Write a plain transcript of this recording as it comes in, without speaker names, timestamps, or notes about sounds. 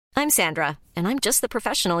I'm Sandra, and I'm just the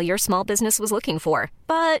professional your small business was looking for.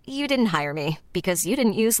 But you didn't hire me because you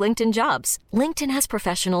didn't use LinkedIn Jobs. LinkedIn has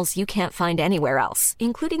professionals you can't find anywhere else,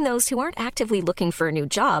 including those who aren't actively looking for a new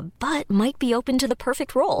job, but might be open to the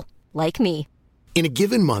perfect role, like me. In a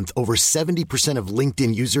given month, over 70% of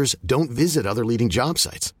LinkedIn users don't visit other leading job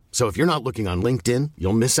sites. So if you're not looking on LinkedIn,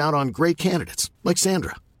 you'll miss out on great candidates like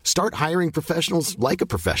Sandra. Start hiring professionals like a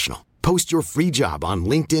professional. Post your free job on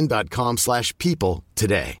linkedin.com/people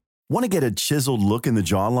today. Want to get a chiseled look in the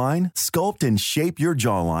jawline? Sculpt and shape your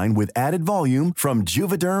jawline with added volume from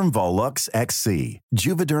Juvederm Volux XC.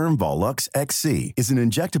 Juvederm Volux XC is an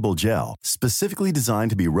injectable gel specifically designed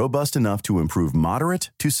to be robust enough to improve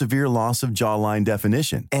moderate to severe loss of jawline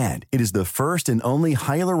definition. And it is the first and only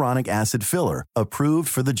hyaluronic acid filler approved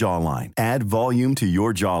for the jawline. Add volume to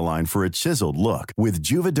your jawline for a chiseled look with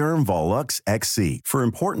Juvederm Volux XC. For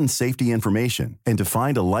important safety information and to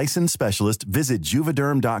find a licensed specialist, visit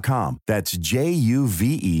juvederm.com. That's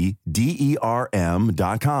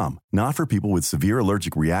JUVEDERM.com. Not for people with severe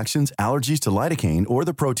allergic reactions, allergies to lidocaine, or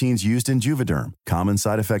the proteins used in Juvederm. Common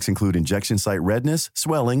side effects include injection site redness,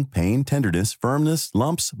 swelling, pain, tenderness, firmness,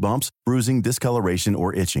 lumps, bumps, bruising, discoloration,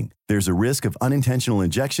 or itching. There's a risk of unintentional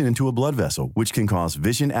injection into a blood vessel, which can cause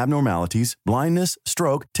vision abnormalities, blindness,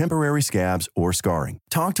 stroke, temporary scabs, or scarring.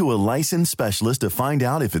 Talk to a licensed specialist to find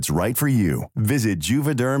out if it's right for you. Visit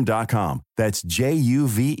Juvederm.com. That's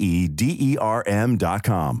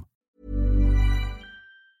JUVEDERM.com.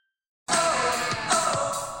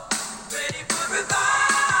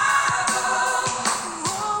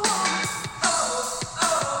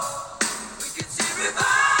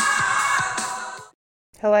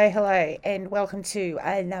 Hello, and welcome to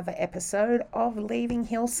another episode of Leaving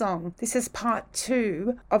Hillsong. This is part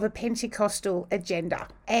 2 of a Pentecostal agenda.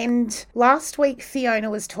 And last week, Fiona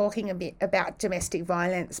was talking a bit about domestic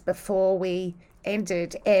violence before we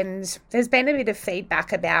ended, and there's been a bit of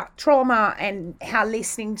feedback about trauma and how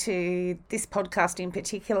listening to this podcast in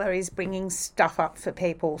particular is bringing stuff up for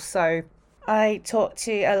people. So I talked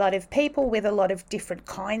to a lot of people with a lot of different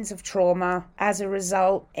kinds of trauma as a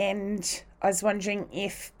result, and I was wondering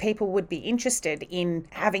if people would be interested in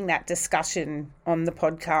having that discussion on the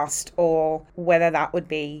podcast, or whether that would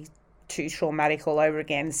be too traumatic all over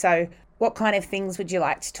again. So what kind of things would you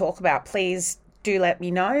like to talk about? Please do let me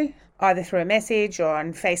know, either through a message or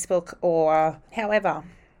on Facebook or however.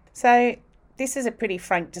 So this is a pretty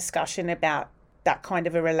frank discussion about that kind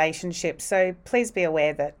of a relationship. So please be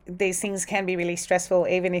aware that these things can be really stressful,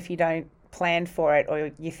 even if you don't plan for it or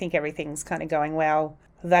you think everything's kind of going well.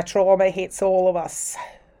 That trauma hits all of us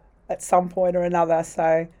at some point or another,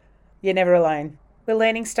 so you're never alone. We're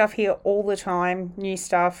learning stuff here all the time, new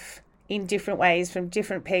stuff in different ways from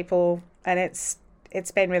different people, and it's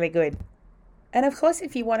been really good. And of course,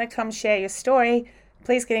 if you want to come share your story,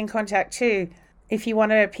 please get in contact too. If you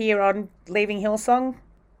want to appear on Leaving Hillsong,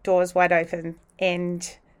 doors wide open,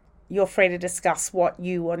 and you're free to discuss what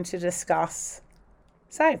you want to discuss.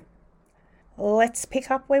 So let's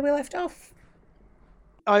pick up where we left off.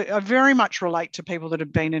 I very much relate to people that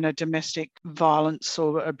have been in a domestic violence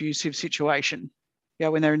or abusive situation. Yeah,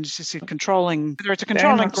 when they're in just a controlling, whether it's a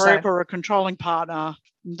controlling group or a controlling partner,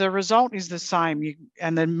 the result is the same,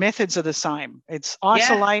 and the methods are the same. It's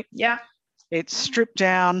isolate, it's strip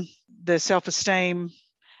down their self-esteem,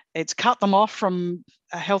 it's cut them off from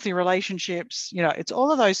healthy relationships. You know, it's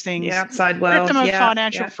all of those things. The outside world. Strip them of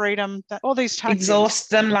financial freedom. All these tactics. Exhaust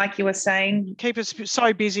them, like you were saying. Keep us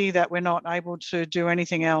so busy that we're not able to do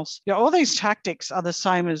anything else. Yeah, all these tactics are the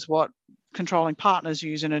same as what controlling partners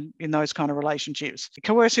use in those kind of relationships.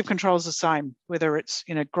 Coercive control is the same, whether it's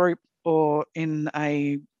in a group or in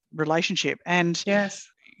a relationship. And yes,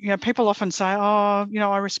 you know, people often say, oh, you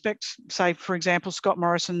know, I respect, say, for example, Scott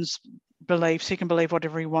Morrison's beliefs. He can believe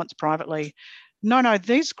whatever he wants privately. No,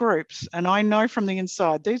 these groups, and I know from the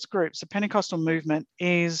inside, these groups, the Pentecostal movement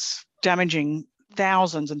is damaging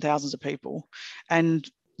thousands and thousands of people. And,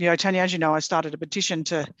 you know, Tanya, as you know, I started a petition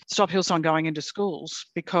to stop Hillsong going into schools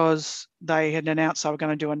because they had announced they were going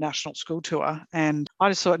to do a national school tour. And I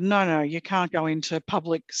just thought, no, you can't go into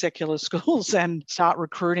public secular schools and start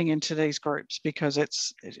recruiting into these groups because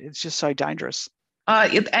it's just so dangerous.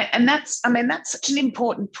 And that's such an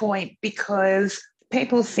important point, because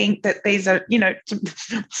people think that these are, you know,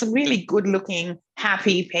 some really good-looking,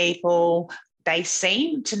 happy people. They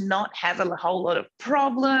seem to not have a whole lot of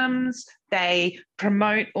problems. They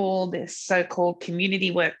promote all this so-called community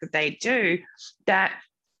work that they do that,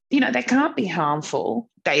 you know, they can't be harmful.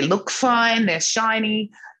 They look fine, they're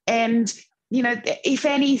shiny. And, you know, if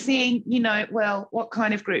anything, you know, well, what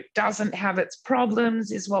kind of group doesn't have its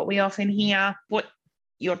problems is what we often hear. What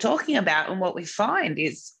you're talking about and what we find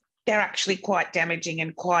is they're actually quite damaging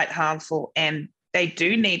and quite harmful, and they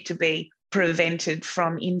do need to be prevented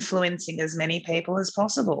from influencing as many people as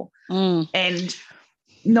possible. And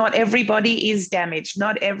not everybody is damaged.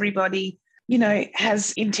 Not everybody,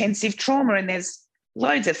 has intensive trauma, and there's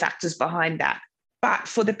loads of factors behind that. But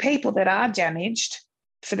for the people that are damaged,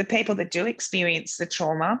 for the people that do experience the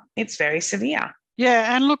trauma, it's very severe.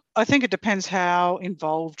 Yeah, and look, I think it depends how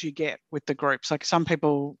involved you get with the groups. Like some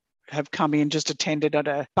people have come in, just attended at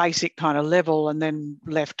a basic kind of level and then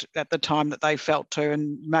left at the time that they felt to,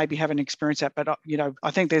 and maybe haven't experienced that. But,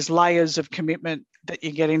 I think there's layers of commitment that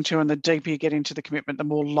you get into, and the deeper you get into the commitment, the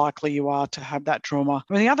more likely you are to have that trauma.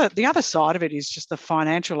 I mean, the other side of it is just the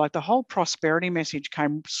financial, like the whole prosperity message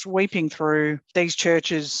came sweeping through these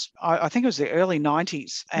churches. I think it was the early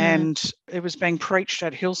 90s, and it was being preached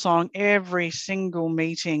at Hillsong every single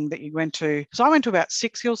meeting that you went to. So I went to about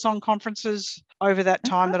 6 Hillsong conferences over that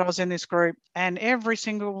time that I was in this group, and every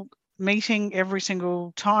single meeting, every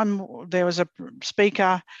single time there was a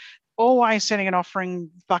speaker, always sending an offering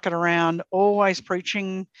bucket around, always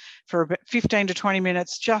preaching for about 15 to 20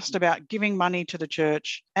 minutes just about giving money to the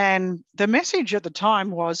church. And the message at the time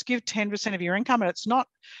was give 10% of your income, and it's not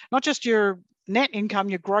just your net income,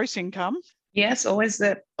 your gross income. Yes, always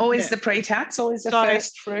the pre-tax, always the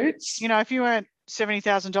first fruits. If you earned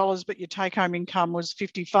 $70,000, but your take-home income was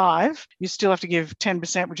 55, you still have to give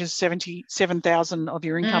 10%, which is 77,000 of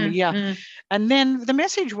your income a year. And then the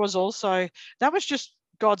message was also that was just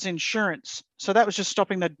God's insurance. So that was just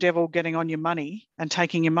stopping the devil getting on your money and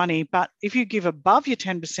taking your money. But if you give above your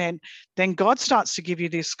 10%, then God starts to give you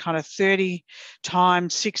this kind of 30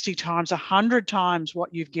 times, 60 times, 100 times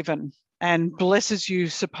what you've given, and blesses you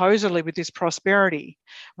supposedly with this prosperity,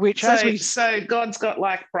 which so God's got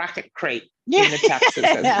like bracket creep in the taxes.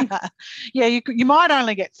 You might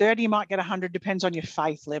only get 30, you might get 100, depends on your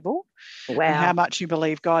faith level. Wow. And how much you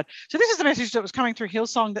believe God. So this is the message that was coming through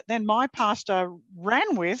Hillsong that then my pastor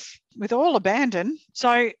ran with all abandon.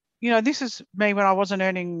 So, this is me when I wasn't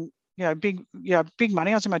earning, big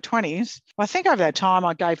money. I was in my 20s. I think over that time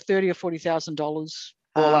I gave $30,000 or $40,000.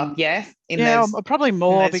 All up, probably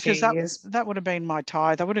more, because that would have been my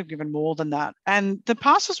tithe. I would have given more than that. And the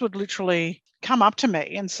pastors would literally come up to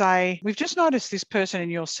me and say, we've just noticed this person in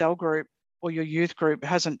your cell group or your youth group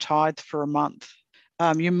hasn't tithed for a month.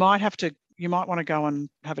 You might want to go and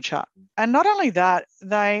have a chat. And not only that,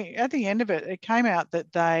 at the end of it came out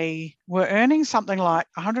that they were earning something like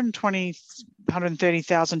 $120,000,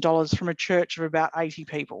 $130,000 from a church of about 80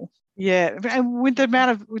 people. Yeah, and with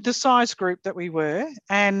the size group that we were,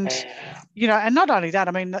 and and not only that,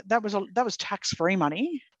 I mean that was tax-free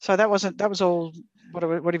money. So that was all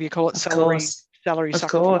whatever you call it, salary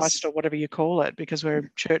sacrificed or whatever you call it, because we're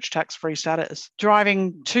church tax-free status.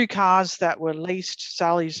 Driving 2 cars that were leased,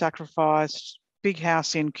 salary sacrificed, big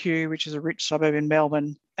house in Kew, which is a rich suburb in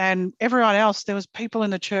Melbourne, and everyone else. There was people in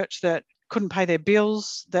the church that couldn't pay their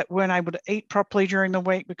bills, that weren't able to eat properly during the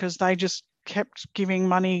week because they just kept giving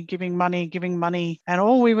money, and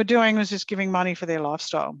all we were doing was just giving money for their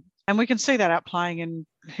lifestyle. And we can see that outplaying in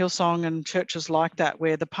Hillsong and churches like that,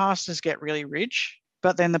 where the pastors get really rich,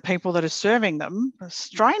 but then the people that are serving them,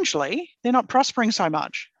 strangely, they're not prospering so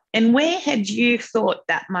much. And where had you thought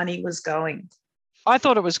that money was going? I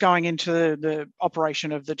thought it was going into the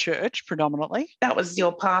operation of the church predominantly. That was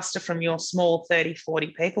your pastor from your small 30,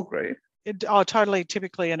 40 people group? Totally,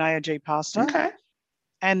 typically an AOG pastor. Okay.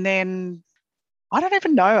 And then I don't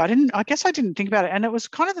even know. I guess I didn't think about it. And it was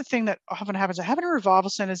kind of the thing that often happens. I have in revival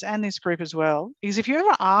centres and this group as well, is if you're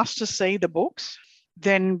ever asked to see the books,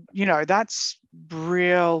 then, that's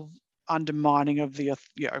real undermining of the,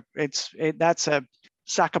 that's a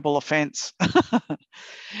sackable offence.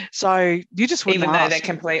 So you just wouldn't even though ask. they're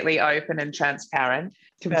completely open and transparent,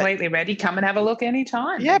 completely ready, come and have a look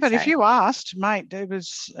anytime. Yeah, but if you asked, mate, that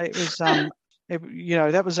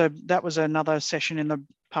was another session in the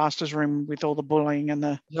pastor's room with all the bullying and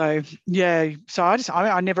I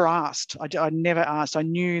never asked. I never asked. I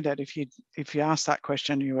knew that if you asked that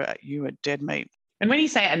question, you were dead meat. And when you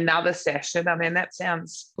say another session, I mean, that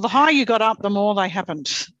sounds... Well, the higher you got up, the more they happened.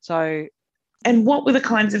 So... And what were the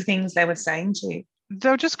kinds of things they were saying to you?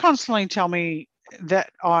 They would just constantly tell me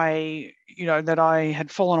that I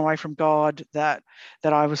had fallen away from God, that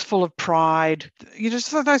I was full of pride.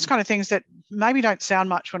 Just those kind of things that maybe don't sound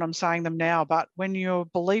much when I'm saying them now, but when your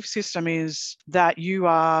belief system is that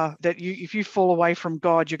if you fall away from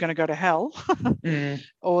God, you're going to go to hell,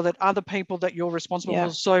 or that other people that you're responsible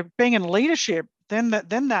for. So being in leadership, then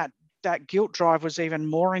that guilt drive was even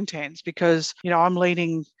more intense, because I'm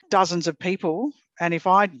leading dozens of people, and if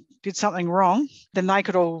I did something wrong, then they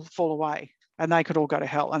could all fall away and they could all go to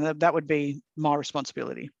hell, and that would be my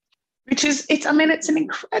responsibility. Which is, it's an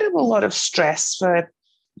incredible lot of stress for a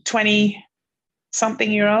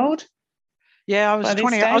 20-something-year-old. Yeah, I by was this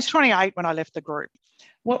 20. I was stage. 28 when I left the group.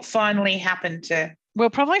 What finally happened to? Well,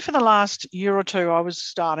 probably for the last year or two, I was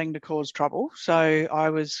starting to cause trouble. So I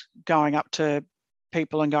was going up to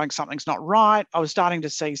people and going, something's not right. I was starting to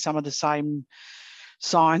see some of the same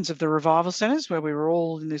signs of the revival centres where we were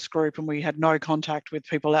all in this group and we had no contact with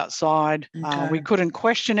people outside. Okay. We couldn't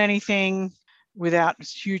question anything without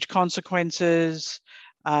huge consequences.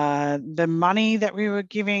 The money that we were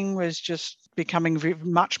giving was just becoming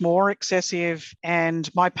much more excessive. And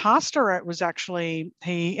my pastor was actually,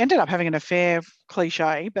 he ended up having an affair,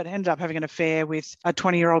 cliche, but ended up having an affair with a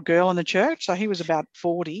 20-year-old girl in the church. So he was about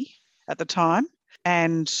 40 at the time.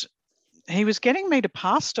 And he was getting me to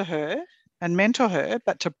pastor her and mentor her,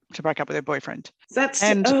 but to break up with her boyfriend.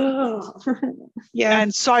 Yeah.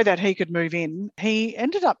 And so that he could move in. He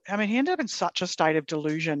ended up in such a state of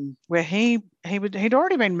delusion where he'd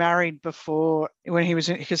already been married before when he was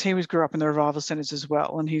because he grew up in the revival centres as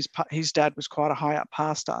well, and his dad was quite a high up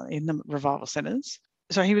pastor in the revival centres.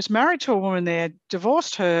 So he was married to a woman there,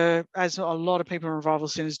 divorced her, as a lot of people in revival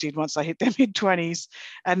centres did once they hit their mid-20s,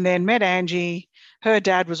 and then met Angie. Her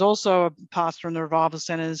dad was also a pastor in the revival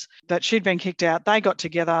centres, that she'd been kicked out. They got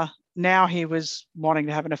together. Now he was wanting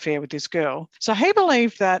to have an affair with this girl. So he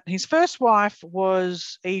believed that his first wife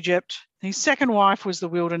was Egypt, his second wife was the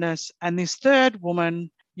wilderness, and this third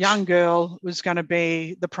woman, young girl, was going to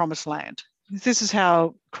be the promised land. This is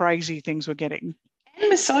how crazy things were getting. And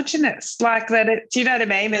misogynist, like that. Do you know what I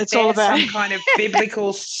mean? It's all about some kind of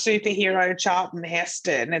biblical superhero, Charlton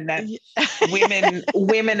Heston, and that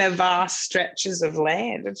women are vast stretches of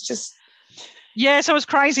land. It's just. Yeah, so it was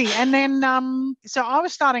crazy. And then, so I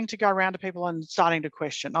was starting to go around to people and starting to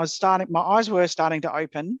question. My eyes were starting to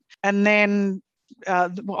open. And then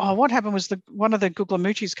what happened was one of the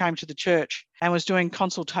Guglamuchis came to the church and was doing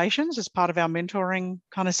consultations as part of our mentoring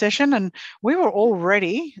kind of session. And we were all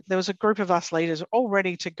ready. There was a group of us leaders all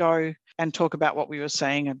ready to go and talk about what we were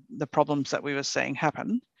seeing and the problems that we were seeing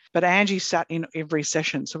happen. But Angie sat in every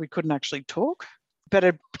session, so we couldn't actually talk. But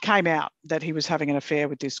it came out that he was having an affair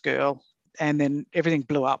with this girl. And then everything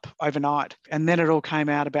blew up overnight. And then it all came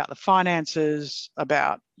out about the finances,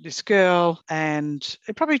 about this girl. And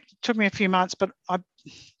it probably took me a few months, but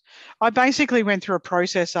I basically went through a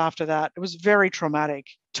process after that. It was a very traumatic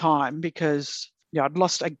time because I'd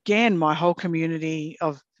lost again my whole community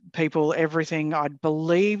of people, everything I'd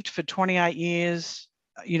believed for 28 years.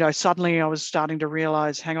 Suddenly I was starting to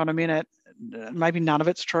realise, hang on a minute, maybe none of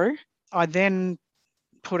it's true. I then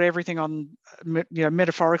put everything on,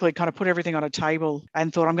 metaphorically kind of put everything on a table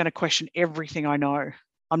and thought, I'm going to question everything I know.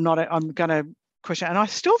 I'm going to question. And I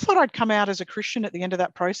still thought I'd come out as a Christian at the end of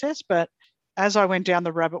that process. But as I went down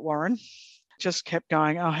the rabbit warren, just kept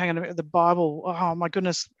going, oh, hang on a minute, the Bible, oh my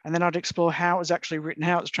goodness. And then I'd explore how it was actually written,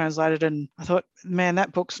 how it's translated. And I thought, man,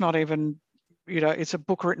 that book's not even, it's a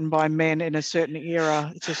book written by men in a certain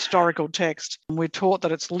era. It's a historical text. And we're taught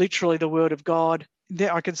that it's literally the word of God.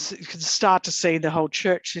 I could start to see the whole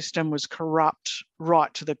church system was corrupt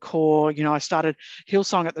right to the core.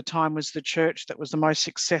 Hillsong at the time was the church that was the most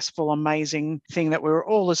successful, amazing thing that we were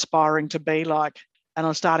all aspiring to be like. And I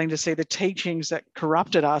was starting to see the teachings that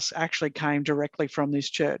corrupted us actually came directly from this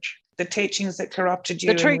church. The teachings that corrupted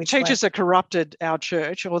you? The teachers that corrupted our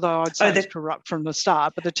church, although I'd say it's corrupt from the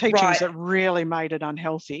start, but the teachings that really made it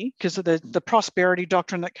unhealthy because of the prosperity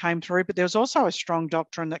doctrine that came through. But there was also a strong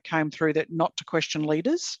doctrine that came through that not to question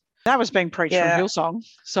leaders. That was being preached from Hillsong.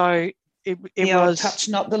 So it was... touch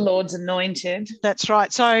not the Lord's anointed. That's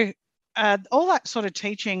right. So all that sort of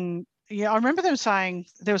teaching... Yeah, I remember them saying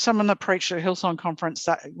there was someone that preached at a Hillsong conference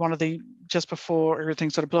that just before everything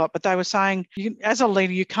sort of blew up, but they were saying, as a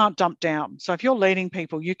leader, you can't dump down. So if you're leading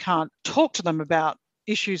people, you can't talk to them about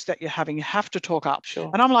issues that you're having. You have to talk up. Sure.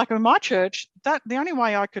 And I'm like, in my church, the only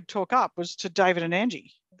way I could talk up was to David and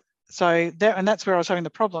Angie. So that's where I was having the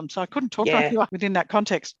problem. So I couldn't talk to anyone within that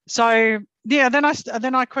context. So then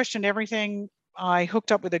I questioned everything. I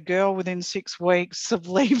hooked up with a girl within 6 weeks of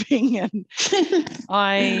leaving, and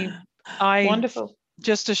I Wonderful.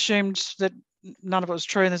 Just assumed that none of it was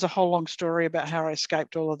true. And there's a whole long story about how I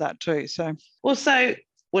escaped all of that too. So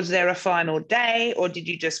was there a final day, or did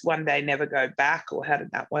you just one day never go back, or how did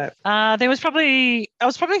that work? I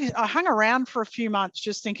hung around for a few months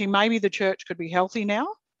just thinking maybe the church could be healthy now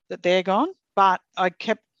that they're gone. But by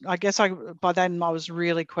then I was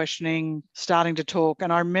really questioning, starting to talk.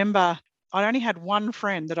 And I remember I only had one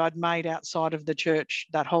friend that I'd made outside of the church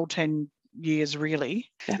that whole 10 years, really.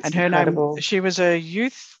 That's And her incredible. name, she was a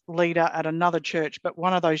youth leader at another church, but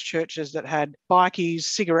one of those churches that had bikies,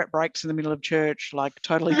 cigarette breaks in the middle of church, like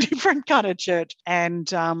totally different kind of church.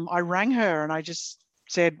 And I rang her and I just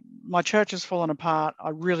said, my church has fallen apart.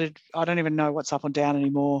 I don't even know what's up and down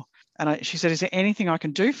anymore. And she said, is there anything I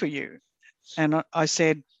can do for you? And I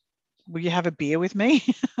said, will you have a beer with me?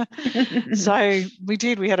 So we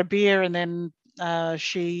did. We had a beer, and then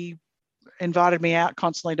she invited me out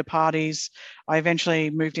constantly to parties. I eventually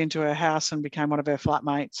moved into her house and became one of her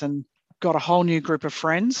flatmates and got a whole new group of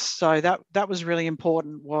friends. So that was really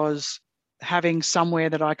important, was having somewhere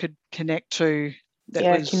that I could connect to.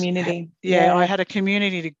 That was community. I had a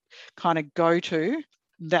community to kind of go to.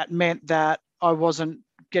 That meant that I wasn't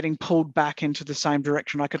getting pulled back into the same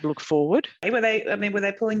direction. I could look forward. Were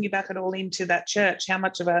they pulling you back at all into that church? How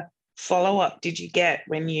much of a follow-up did you get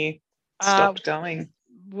when you stopped going?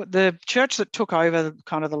 The church that took over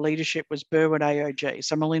kind of the leadership was Burwood AOG.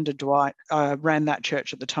 So Melinda Dwight ran that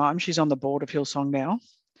church at the time. She's on the board of Hillsong now.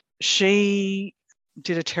 She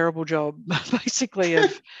did a terrible job, basically,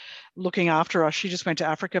 of looking after us. She just went to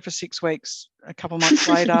Africa for 6 weeks. A couple of months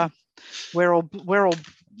later, we're all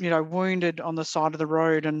wounded on the side of the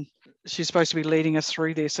road, and she's supposed to be leading us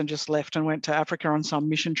through this, and just left and went to Africa on some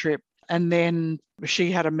mission trip. And then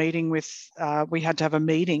she had a meeting we had to have a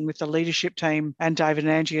meeting with the leadership team and David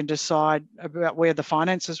and Angie and decide about where the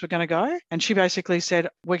finances were going to go. And she basically said,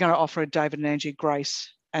 we're going to offer David and Angie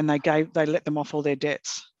grace. And they let them off all their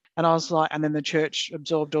debts. And I was like, and then the church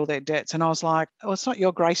absorbed all their debts. And I was like, oh, it's not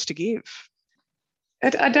your grace to give.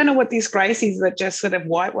 I don't know what this grace is that just sort of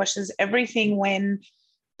whitewashes everything, when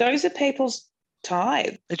those are people's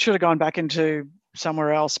tithe. It should have gone back into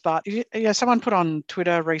somewhere else. But someone put on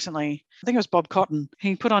Twitter recently, I think it was Bob Cotton,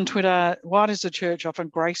 he put on Twitter, why does the church offer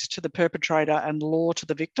grace to the perpetrator and law to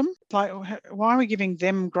the victim? Like, why are we giving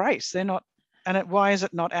them grace? They're not, why is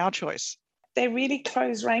it not our choice? They really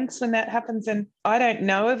close ranks when that happens. And I don't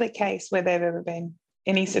know of a case where they've ever been,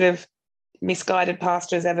 any sort of misguided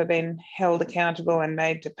pastor has ever been held accountable and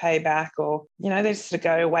made to pay back, or, they just sort of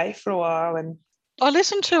go away for a while. And I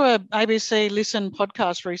listened to a ABC Listen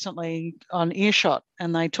podcast recently on Earshot,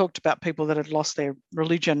 and they talked about people that had lost their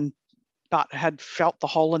religion but had felt the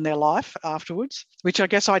hole in their life afterwards, which I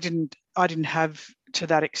guess I didn't have to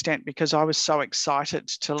that extent, because I was so excited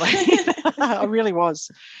to leave. I really was.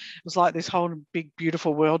 It was like this whole big,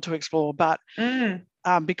 beautiful world to explore. But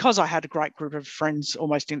because I had a great group of friends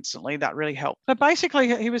almost instantly, that really helped. But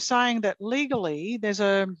basically, he was saying that legally there's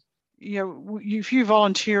if you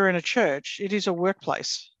volunteer in a church, it is a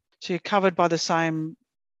workplace. So you're covered by the same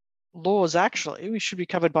laws, actually. We should be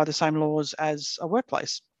covered by the same laws as a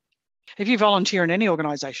workplace. If you volunteer in any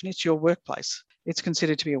organisation, it's your workplace. It's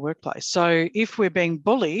considered to be a workplace. So if we're being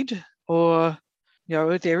bullied, or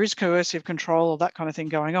there is coercive control or that kind of thing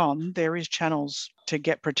going on, there is channels to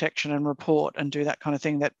get protection and report and do that kind of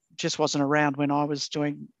thing that just wasn't around when I was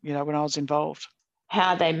doing, when I was involved.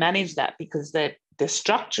 How they manage that, because the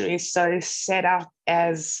structure is so set up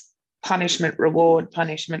as punishment, reward,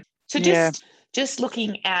 punishment. So just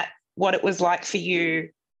looking at what it was like for you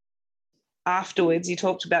afterwards, you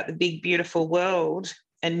talked about the big, beautiful world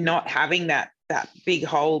and not having that big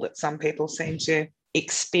hole that some people seem to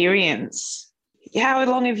experience. How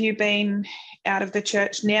long have you been out of the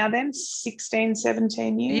church now then? 16,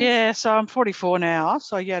 17 years? Yeah, so I'm 44 now.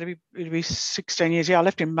 So it'd be 16 years. Yeah, I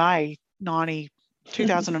left in May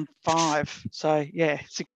 2005. So yeah.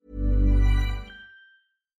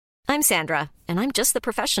 I'm Sandra, and I'm just the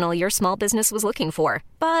professional your small business was looking for.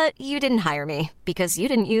 But you didn't hire me because you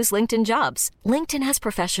didn't use LinkedIn Jobs. LinkedIn has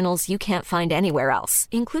professionals you can't find anywhere else,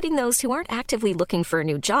 including those who aren't actively looking for a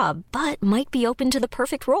new job, but might be open to the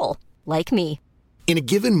perfect role, like me. In a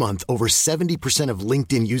given month, over 70% of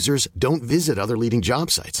LinkedIn users don't visit other leading job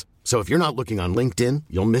sites. So if you're not looking on LinkedIn,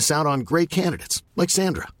 you'll miss out on great candidates like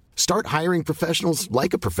Sandra. Start hiring professionals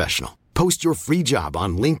like a professional. Post your free job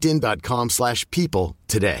on linkedin.com/people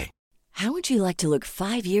today. How would you like to look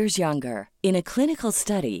 5 years younger? In a clinical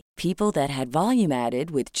study, people that had volume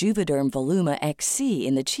added with Juvederm Voluma XC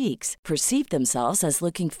in the cheeks perceived themselves as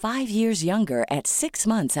looking 5 years younger at 6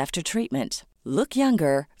 months after treatment. Look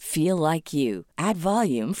younger, feel like you. Add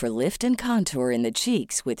volume for lift and contour in the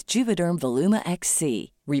cheeks with Juvederm Voluma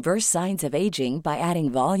XC. Reverse signs of aging by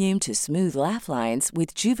adding volume to smooth laugh lines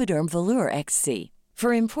with Juvederm Volure XC.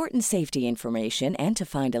 For important safety information and to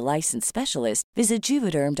find a licensed specialist, visit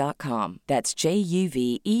Juvederm.com. That's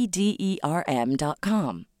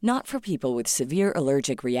JUVEDERM.com. Not for people with severe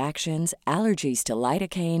allergic reactions, allergies to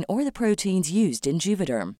lidocaine, or the proteins used in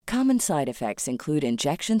Juvederm. Common side effects include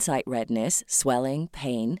injection site redness, swelling,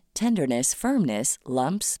 pain, tenderness, firmness,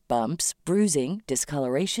 lumps, bumps, bruising,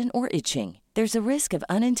 discoloration, or itching. There's a risk of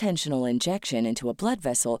unintentional injection into a blood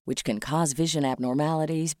vessel, which can cause vision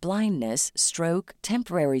abnormalities, blindness, stroke,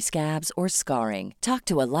 temporary scabs, or scarring. Talk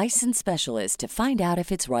to a licensed specialist to find out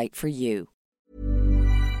if it's right for you.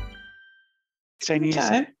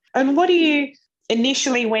 Okay. And what do you,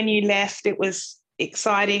 initially when you left, it was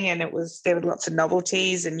exciting and there were lots of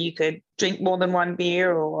novelties and you could drink more than one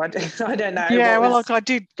beer, or I don't know. Yeah, well, look, I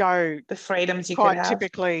did go the freedoms you could quite have.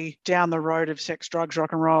 typically down the road of sex, drugs,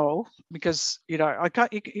 rock and roll, because,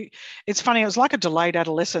 it's funny, it was like a delayed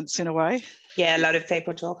adolescence in a way. Yeah, a lot of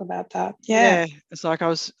people talk about that. Yeah, it's like I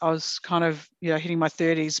was kind of, hitting my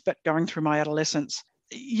 30s, but going through my adolescence.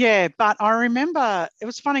 Yeah, but I remember it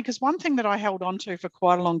was funny because one thing that I held on to for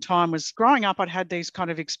quite a long time was growing up, I'd had these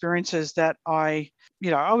kind of experiences that I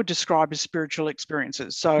would describe as spiritual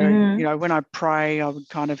experiences. So, when I pray, I would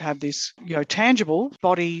kind of have this, tangible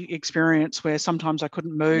body experience where sometimes I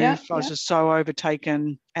couldn't move. I was just so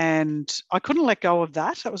overtaken and I couldn't let go of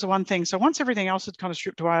that. That was the one thing. So once everything else had kind of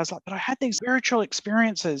stripped away, I was like, but I had these spiritual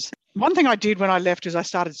experiences. One thing I did when I left is I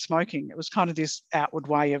started smoking. It was kind of this outward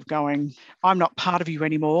way of going, I'm not part of you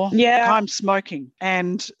anymore. Yeah. I'm smoking.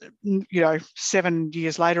 And, 7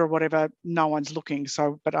 years later or whatever, no one's looking.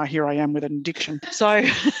 So, but here I am with an addiction. So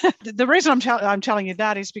the reason I'm telling you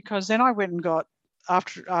that is because then I went and got,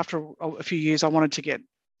 after a few years, I wanted to get,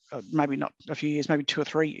 maybe not a few years, maybe 2 or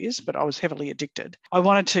 3 years, but I was heavily addicted. I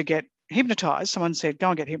wanted to get hypnotized. Someone said, go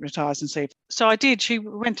and get hypnotized and see. So I did. She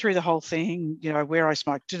went through the whole thing, where I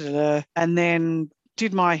smoked, and then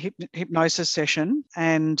did my hypnosis session.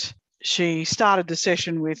 And she started the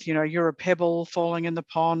session with, you're a pebble falling in the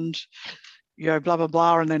pond, blah, blah,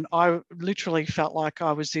 blah. And then I literally felt like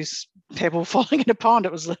I was this pebble falling in a pond.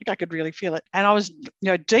 It was like I could really feel it. And I was,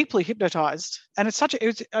 deeply hypnotized. And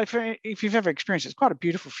if you've ever experienced it, it's quite a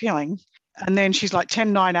beautiful feeling. And then she's like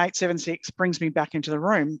 10, 9, 8, 7, 6, brings me back into the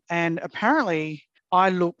room. And apparently I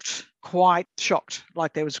looked quite shocked,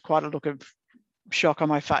 like there was quite a look of shock on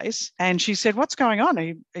my face. And she said, what's going on?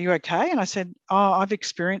 Are you okay? And I said, oh, I've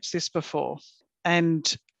experienced this before.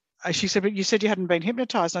 And she said, but you said you hadn't been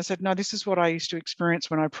hypnotized. And I said, no, this is what I used to experience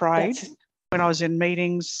when I prayed, when I was in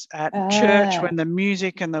meetings at church, when the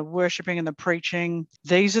music and the worshiping and the preaching,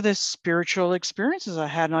 these are the spiritual experiences I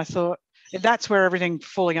had. And I thought, that's where everything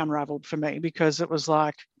fully unraveled for me, because it was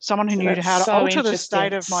like someone who knew how to alter the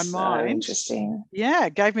state of my mind. Interesting. Yeah,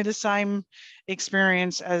 it gave me the same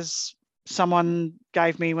experience as someone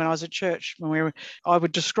gave me when I was at church. I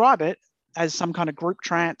would describe it as some kind of group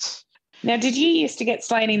trance. Now, did you used to get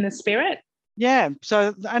slain in the spirit? Yeah.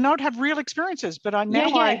 So, and I would have real experiences, but I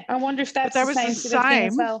wonder if that's the same sort of thing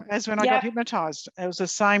as well. As when I got hypnotized. It was the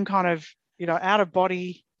same kind of, out of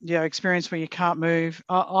body, experience where you can't move.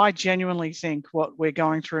 I genuinely think what we're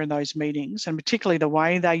going through in those meetings, and particularly the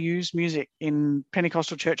way they use music in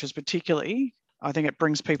Pentecostal churches particularly, I think it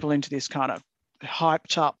brings people into this kind of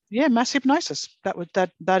hyped up, mass hypnosis.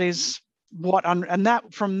 That is what, and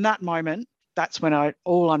that from that moment, that's when I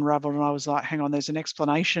all unraveled and I was like, hang on, there's an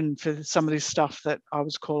explanation for some of this stuff that I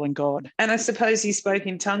was calling God. And I suppose you spoke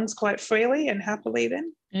in tongues quite freely and happily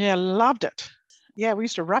then? Yeah, loved it. Yeah, we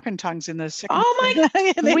used to rap in tongues in the second. Oh my,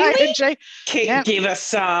 really? Give us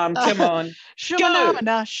some. Come on.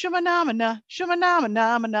 Shumanamana, shumanamana,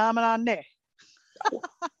 shumanamana, ne.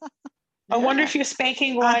 I wonder if you're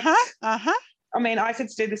speaking like. I mean, I could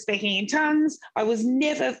do the speaking in tongues. I was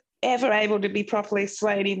never ever able to be properly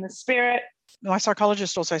swayed in the spirit. My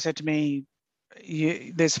psychologist also said to me,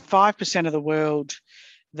 there's 5% of the world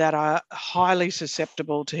that are highly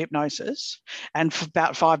susceptible to hypnosis, and for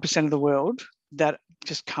about 5% of the world that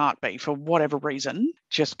just can't be, for whatever reason,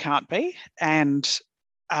 just can't be. And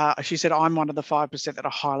she said, I'm one of the 5% that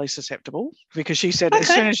are highly susceptible, because she said, as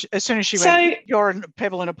soon as she went, you're a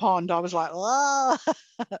pebble in a pond, I was like, oh.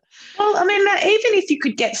 Well, I mean, even if you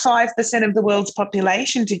could get 5% of the world's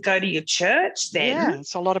population to go to your church, then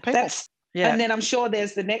it's a lot of people. And then I'm sure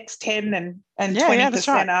there's the next 10 and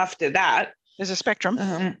 20% after that. There's a spectrum.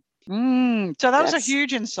 So that was a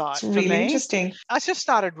huge insight for me. Really interesting. I just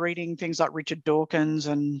started reading things like Richard Dawkins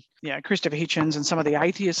and Christopher Hitchens and some of the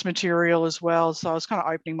atheist material as well. So I was kind of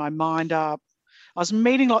opening my mind up. I was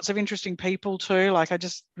meeting lots of interesting people too. Like I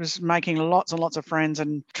just was making lots and lots of friends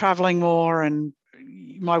and traveling more, and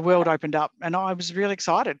my world opened up, and I was really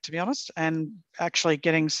excited, to be honest, and actually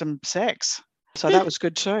getting some sex. So that was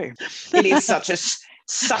good too. It is such a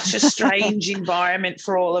strange environment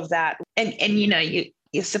for all of that. And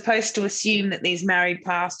you're supposed to assume that these married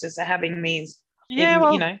pastors are having these, Yeah,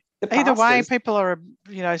 well, the either way, pastors. people are,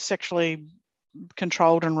 sexually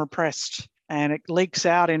controlled and repressed, and it leaks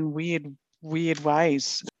out in weird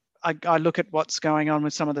ways. I look at what's going on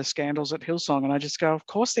with some of the scandals at Hillsong, and I just go, of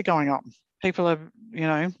course they're going on. People are,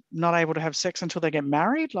 not able to have sex until they get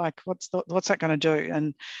married. Like, what's that going to do?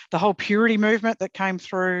 And the whole purity movement that came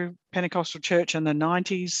through Pentecostal church in the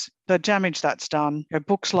 90s, the damage that's done.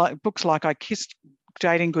 Books like I Kissed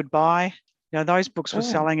Dating Goodbye, those books were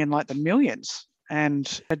selling in like the millions. And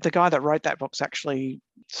the guy that wrote that book's actually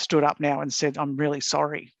stood up now and said, I'm really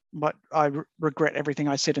sorry, but I regret everything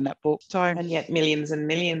I said in that book. So, and yet millions and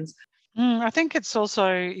millions. I think it's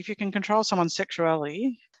also, if you can control someone's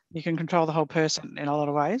sexuality, you can control the whole person in a lot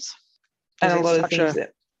of ways. And a lot of things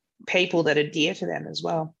that people that are dear to them as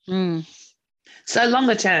well. Mm. So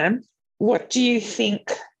longer term, what do you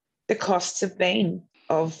think the costs have been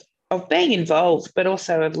of being involved, but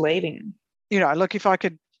also of leaving? Look, if I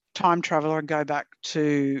could time travel and go back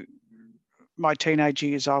to my teenage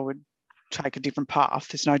years, I would take a different path.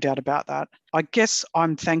 There's no doubt about that. I guess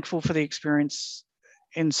I'm thankful for the experience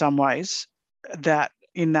in some ways, that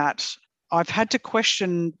I've had to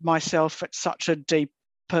question myself at such a deeper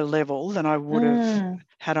level than I would have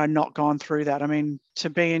had I not gone through that. I mean, to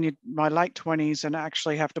be in my late 20s and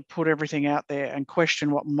actually have to put everything out there and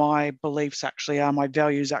question what my beliefs actually are, my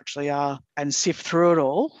values actually are, and sift through it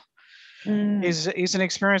all is an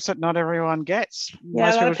experience that not everyone gets.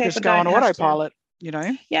 Yeah, most people just go on autopilot,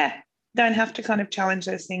 Yeah, don't have to kind of challenge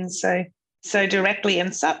those things so directly,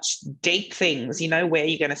 and such deep things, where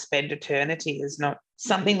you're going to spend eternity is not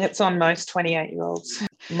something that's on most 28-year-olds'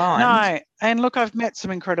 mind. No, and look, I've met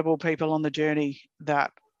some incredible people on the journey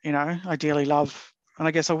that, I dearly love. And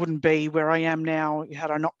I guess I wouldn't be where I am now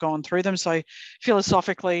had I not gone through them. So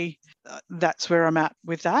philosophically, that's where I'm at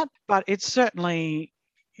with that. But it's certainly,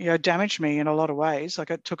 damaged me in a lot of ways. Like,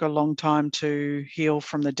 it took a long time to heal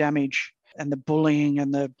from the damage and the bullying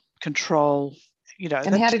and the control.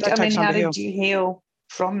 And how did you heal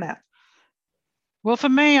from that? Well, for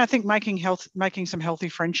me, I think making some healthy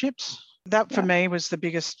friendships, that for me was the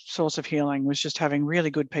biggest source of healing, was just having really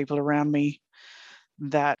good people around me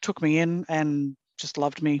that took me in and just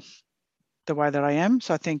loved me the way that I am.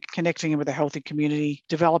 So I think connecting with a healthy community,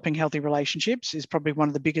 developing healthy relationships is probably one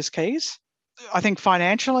of the biggest keys. I think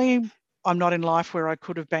financially, I'm not in life where I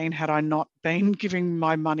could have been had I not been having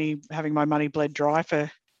my money bled dry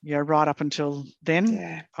for, right up until then.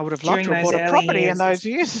 Yeah. I would have loved to have bought a property in those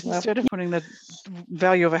years instead of putting the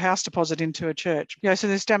value of a house deposit into a church. So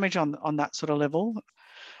there's damage on that sort of level.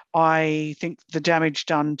 I think the damage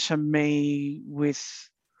done to me with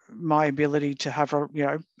my ability to have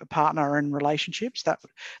a partner and relationships,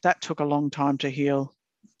 that took a long time to heal.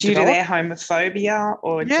 Due to their homophobia,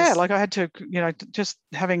 or like I had to, just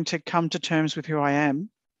having to come to terms with who I am.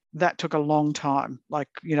 That took a long time. Like,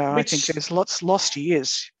 I think there's lost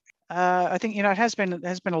years. I think, it has been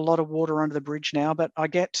a lot of water under the bridge now, but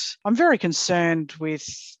I'm very concerned with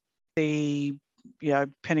the,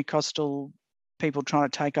 Pentecostal people trying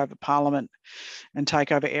to take over Parliament and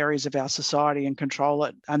take over areas of our society and control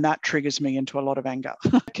it. And that triggers me into a lot of anger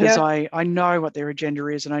because I know what their agenda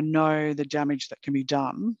is, and I know the damage that can be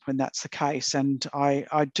done when that's the case. And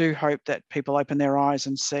I do hope that people open their eyes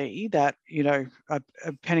and see that, a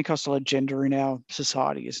Pentecostal agenda in our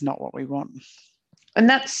society is not what we want. And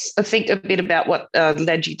that's, I think, a bit about what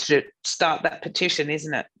led you to start that petition,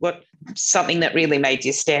 isn't it? Something that really made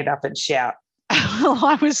you stand up and shout? Well,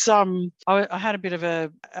 I had a bit of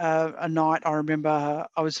a night. I remember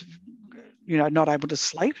I was, not able to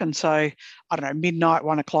sleep. And so, I don't know, midnight,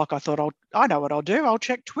 1 o'clock, I thought, I know what I'll do. I'll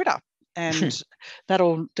check Twitter, and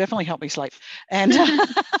that'll definitely help me sleep. And,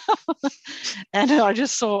 and I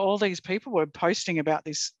just saw all these people were posting about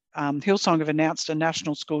this. Hillsong have announced a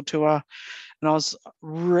national school tour, and I was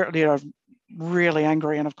really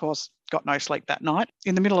angry, and of course got no sleep that night.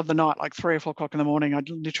 In the middle of the night, like 3 or 4 o'clock in the morning, I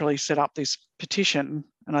literally set up this petition,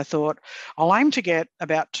 and I thought, I'll aim to get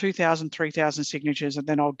about 2,000, 3,000 signatures, and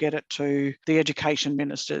then I'll get it to the education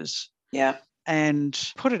ministers. Yeah. And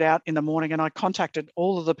put it out in the morning, and I contacted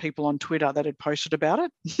all of the people on Twitter that had posted about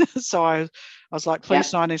it. So I was like, please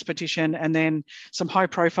sign this petition. And then some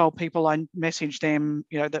high-profile people, I messaged them,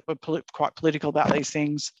 that were quite political about these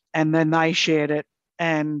things, and then they shared it.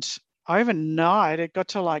 And overnight, it got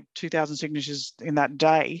to like 2,000 signatures in that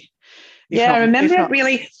day. I remember it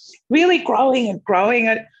really, really growing and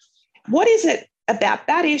growing. What is it about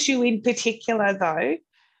that issue in particular, though,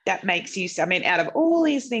 that makes you, out of all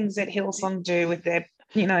these things that Hillsong do with their,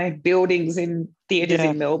 buildings in theatres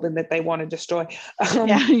in Melbourne that they want to destroy?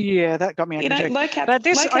 That got me. Locate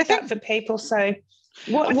that for people. So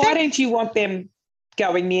Why don't you want them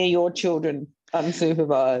going near your children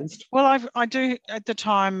unsupervised? Well, I do. At the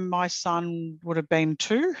time, my son would have been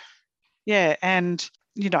 2. Yeah, and,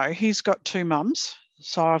 he's got 2 mums.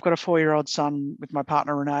 So I've got a 4-year-old son with my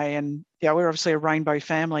partner, Renee, and, we're obviously a rainbow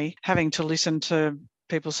family, having to listen to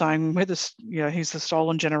people saying he's the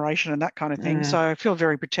stolen generation and that kind of thing. So I feel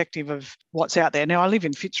very protective of what's out there. Now, I live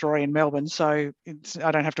in Fitzroy in Melbourne, so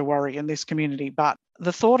I don't have to worry in this community. But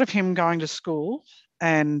the thought of him going to school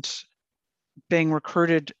and being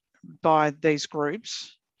recruited by these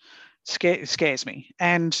groups scares me.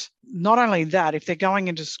 And not only that, if they're going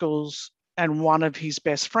into schools and one of his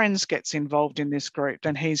best friends gets involved in this group,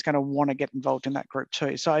 then he's going to want to get involved in that group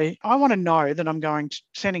too. So I want to know that I'm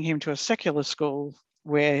sending him to a secular school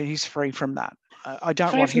where he's free from that. I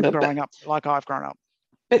don't want him growing up like I've grown up.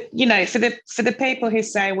 But, for the people who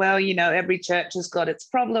say, well, every church has got its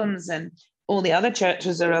problems and all the other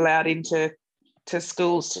churches are allowed into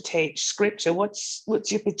schools to teach scripture, what's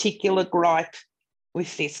your particular gripe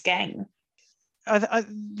with this gang?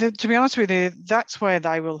 To be honest with you, that's where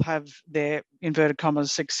they will have their inverted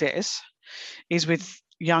commas success, is with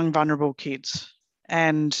young, vulnerable kids.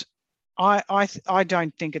 And I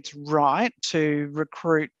don't think it's right to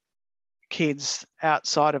recruit kids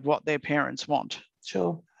outside of what their parents want.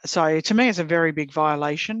 Sure. So to me, it's a very big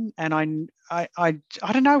violation, and I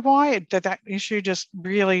don't know why that issue just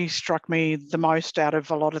really struck me the most out of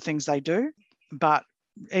a lot of things they do. But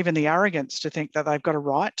even the arrogance to think that they've got a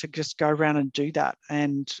right to just go around and do that.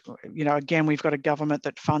 And, again, we've got a government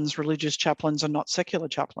that funds religious chaplains and not secular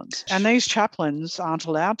chaplains. And these chaplains aren't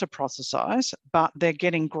allowed to proselytise, but they're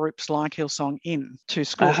getting groups like Hillsong in to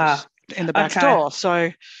schools in the back door.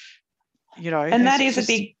 So, and that is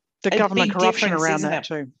the government corruption around that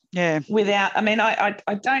too. Yeah.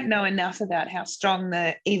 I don't know enough about how strong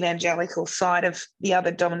the evangelical side of the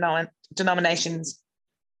other denominations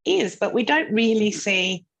is, but we don't really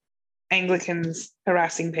see Anglicans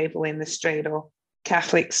harassing people in the street or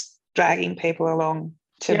Catholics dragging people along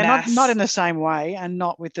to mass. Not in the same way and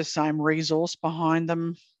not with the same resource behind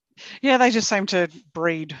them. Yeah, they just seem to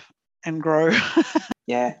breed and grow.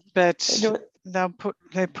 Yeah. But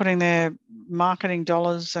they're putting their marketing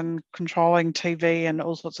dollars and controlling TV and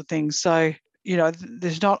all sorts of things. So,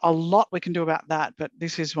 there's not a lot we can do about that, but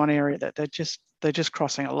this is one area that they're just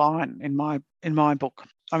crossing a line in my book.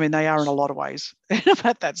 I mean, they are in a lot of ways,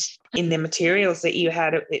 but that's... In the materials that you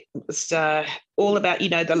had, it was all about,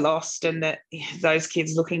 the lost and those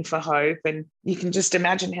kids looking for hope. And you can just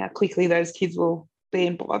imagine how quickly those kids will be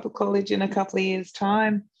in Bible college in a couple of years'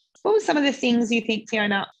 time. What were some of the things you think,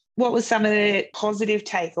 Fiona, what were some of the positive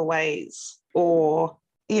takeaways or,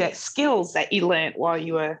 skills that you learnt while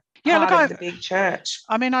you were part of the big church?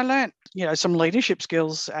 I mean, I learnt, some leadership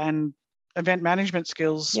skills and event management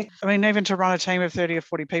skills. Yeah. I mean, even to run a team of 30 or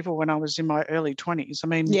 40 people when I was in my early 20s. I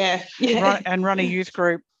mean, run a youth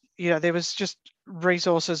group, there was just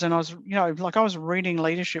resources, and I was, I was reading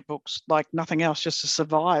leadership books like nothing else just to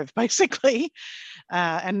survive, basically.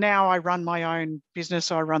 And now I run my own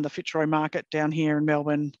business. I run the Fitzroy Market down here in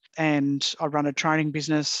Melbourne, and I run a training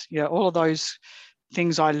business. All of those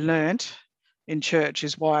things I learnt in church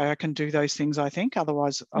is why I can do those things, I think.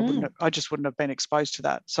 Otherwise, I just wouldn't have been exposed to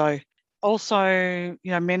that. So also,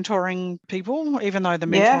 mentoring people, even though the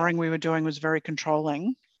mentoring we were doing was very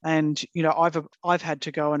controlling. And, I've had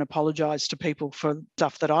to go and apologise to people for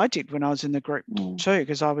stuff that I did when I was in the group too,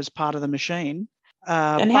 because I was part of the machine.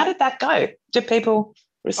 And how did that go? Did people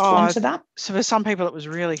respond to that? So for some people, it was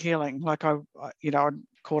really healing. Like I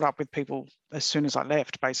caught up with people as soon as I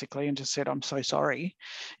left, basically, and just said, I'm so sorry.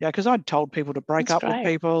 Yeah, because I'd told people to break up with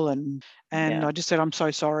people, and I just said, I'm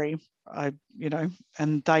so sorry.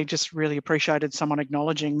 And they just really appreciated someone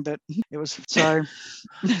acknowledging that it was so,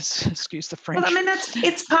 excuse the French. Well, I mean,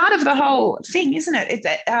 it's part of the whole thing, isn't it?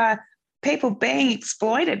 It's that people being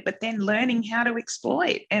exploited, but then learning how to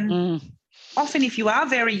exploit. And often if you are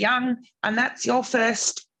very young and that's your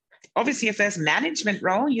first management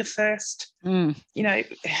role, your first,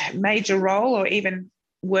 major role or even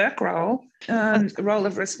work role, role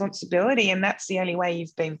of responsibility, and that's the only way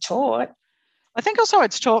you've been taught. I think also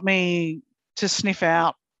it's taught me to sniff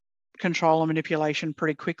out control and manipulation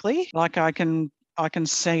pretty quickly. Like I can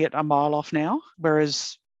see it a mile off now,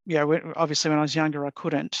 whereas, obviously when I was younger, I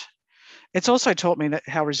couldn't. It's also taught me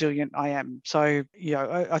how resilient I am. So,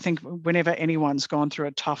 I think whenever anyone's gone through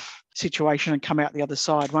a tough situation and come out the other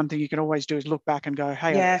side, one thing you can always do is look back and go,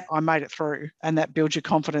 hey, I made it through. And that builds your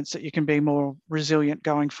confidence that you can be more resilient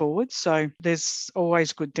going forward. So there's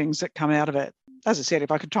always good things that come out of it. as I said,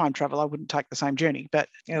 if I could time travel, I wouldn't take the same journey. But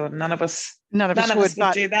none of us would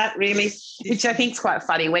do that, really, which I think is quite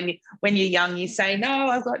funny. When you're young, you say, no,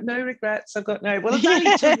 I've got no regrets. I've got no. Well, it's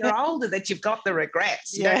only till you're older that you've got the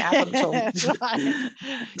regrets. You don't have them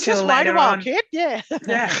till later on. Kid. Yeah.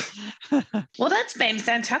 Yeah. Well, that's been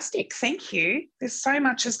fantastic. Thank you. There's so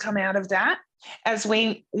much has come out of that. As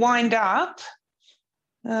we wind up,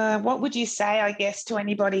 what would you say, I guess, to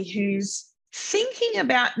anybody who's thinking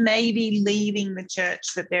about maybe leaving the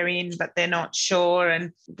church that they're in, but they're not sure?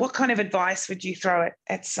 And what kind of advice would you throw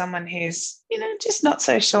at someone who's, just not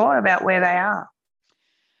so sure about where they are?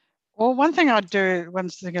 Well, one thing I'd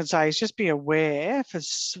say is just be aware for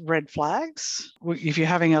red flags. If you're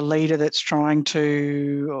having a leader that's trying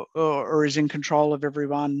to or is in control of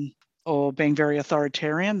everyone or being very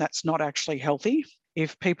authoritarian, that's not actually healthy.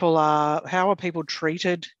 If how are people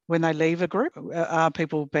treated when they leave a group? Are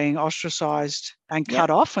people being ostracised and cut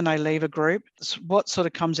off when they leave a group? What sort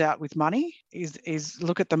of comes out with money is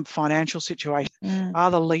look at the financial situation. Are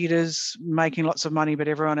the leaders making lots of money but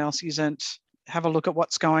everyone else isn't? Have a look at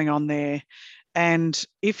what's going on there. And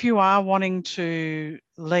if you are wanting to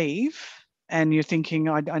leave and you're thinking,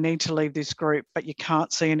 I need to leave this group, but you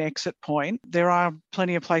can't see an exit point, there are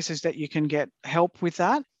plenty of places that you can get help with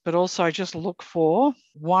that. But also just look for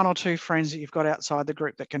one or two friends that you've got outside the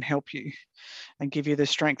group that can help you and give you the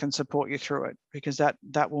strength and support you through it, because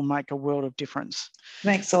that will make a world of difference.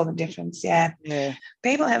 Makes all the difference, yeah. Yeah.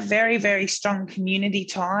 People have very, very strong community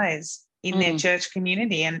ties in their church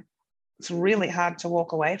community, and it's really hard to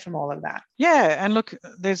walk away from all of that. Yeah, and look,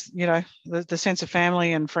 there's, the sense of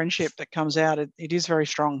family and friendship that comes out, it is very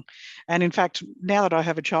strong. And in fact, now that I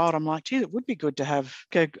have a child, I'm like, gee, it would be good to have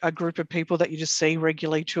a group of people that you just see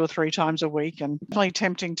regularly 2 or 3 times a week, and it's really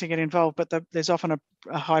tempting to get involved, but there's often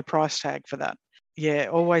a high price tag for that. Yeah,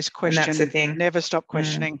 always question. And that's the thing. Never stop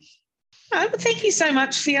questioning. Oh, well, thank you so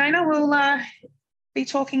much, Fiona. We'll be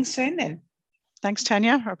talking soon then. Thanks,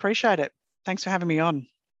 Tanya. I appreciate it. Thanks for having me on.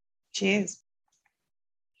 Cheers.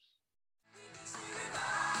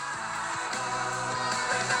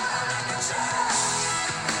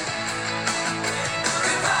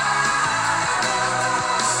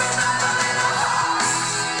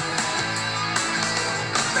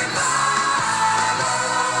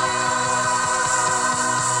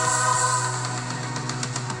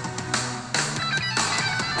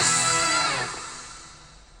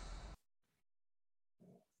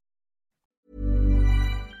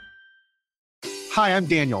 Hi, I'm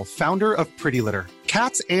Daniel, founder of Pretty Litter.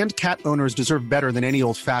 Cats and cat owners deserve better than any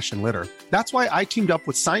old-fashioned litter. That's why I teamed up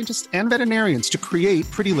with scientists and veterinarians to create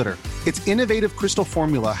Pretty Litter. Its innovative crystal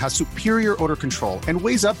formula has superior odor control and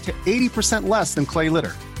weighs up to 80% less than clay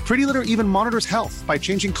litter. Pretty Litter even monitors health by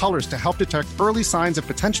changing colors to help detect early signs of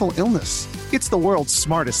potential illness. It's the world's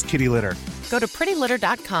smartest kitty litter. Go to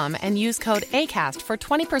prettylitter.com and use code ACAST for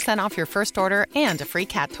 20% off your first order and a free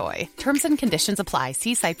cat toy. Terms and conditions apply.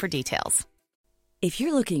 See site for details. If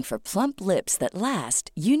you're looking for plump lips that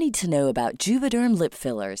last, you need to know about Juvederm lip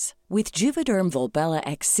fillers. With Juvederm Volbella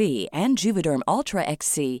XC and Juvederm Ultra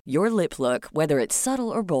XC, your lip look, whether it's subtle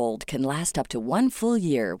or bold, can last up to 1 full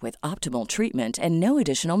year with optimal treatment and no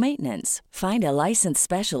additional maintenance. Find a licensed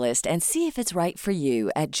specialist and see if it's right for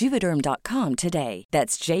you at Juvederm.com today.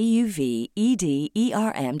 That's JUVEDERM.com.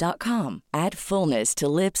 Add fullness to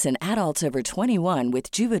lips in adults over 21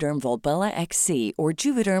 with Juvederm Volbella XC or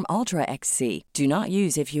Juvederm Ultra XC. Do not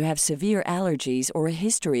use if you have severe allergies or a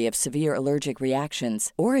history of severe allergic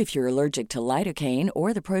reactions, or if you're allergic to lidocaine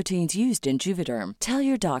or the proteins used in Juvederm. Tell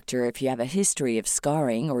your doctor if you have a history of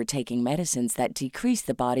scarring or taking medicines that decrease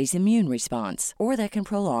the body's immune response or that can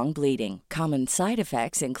prolong bleeding. Common side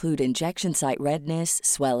effects include injection site redness,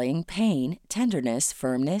 swelling, pain, tenderness,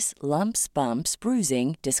 firmness, lumps, bumps,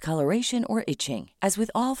 bruising, discoloration, or itching. As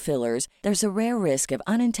with all fillers, there's a rare risk of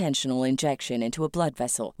unintentional injection into a blood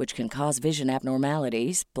vessel, which can cause vision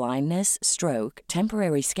abnormalities, blindness, stroke,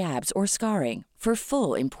 temporary scabs, or scarring. For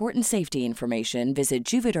full, important safety information, visit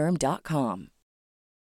Juvederm.com.